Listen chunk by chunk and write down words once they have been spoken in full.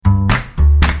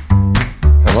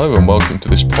Hello and welcome to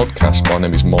this podcast. My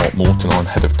name is Mark Morton. I'm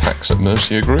Head of Tax at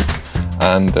Mercia Group,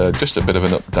 and just a bit of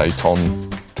an update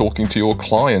on talking to your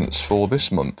clients for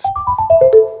this month.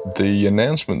 The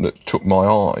announcement that took my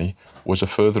eye was a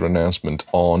further announcement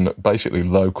on basically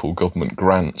local government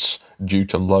grants due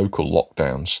to local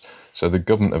lockdowns. So the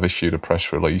government have issued a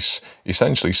press release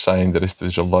essentially saying that if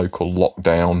there's a local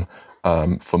lockdown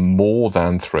for more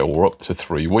than 3 or up to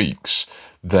 3 weeks,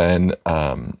 then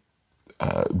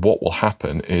what will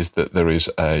happen is that there is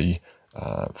a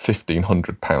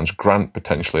 £1,500 grant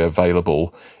potentially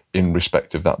available in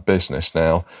respect of that business.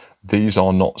 Now, these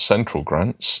are not central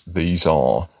grants, these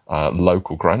are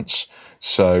local grants.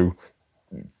 So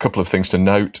a couple of things to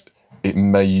note: it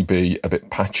may be a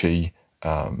bit patchy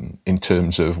in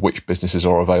terms of which businesses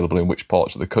are available in which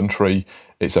parts of the country.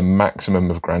 It's a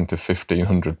maximum of grant of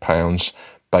 £1,500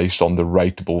 based on the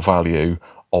rateable value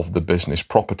of the business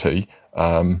property.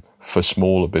 For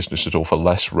smaller businesses or for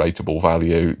less rateable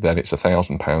value, then it's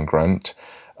 £1,000 grant.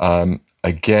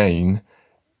 Again,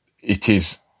 it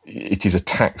is a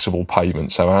taxable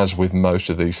payment. So as with most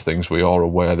of these things, we are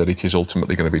aware that it is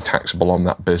ultimately going to be taxable on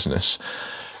that business.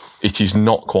 It is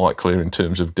not quite clear in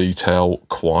terms of detail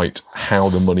quite how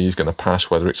the money is going to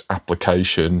pass, whether it's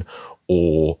application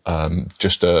or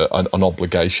just an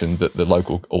obligation that the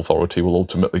local authority will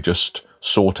ultimately just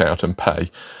sort out and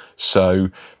pay. So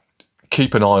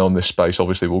keep an eye on this space.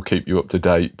 Obviously, we'll keep you up to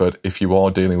date. But if you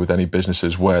are dealing with any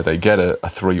businesses where they get a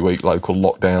 3-week local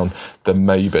lockdown, there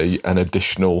may be an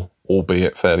additional,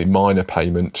 albeit fairly minor,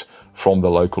 payment from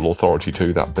the local authority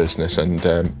to that business, and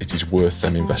it is worth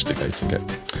them investigating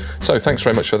it. So thanks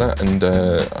very much for that, and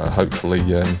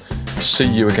hopefully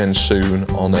see you again soon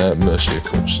on a Mercia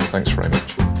course. Thanks very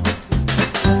much.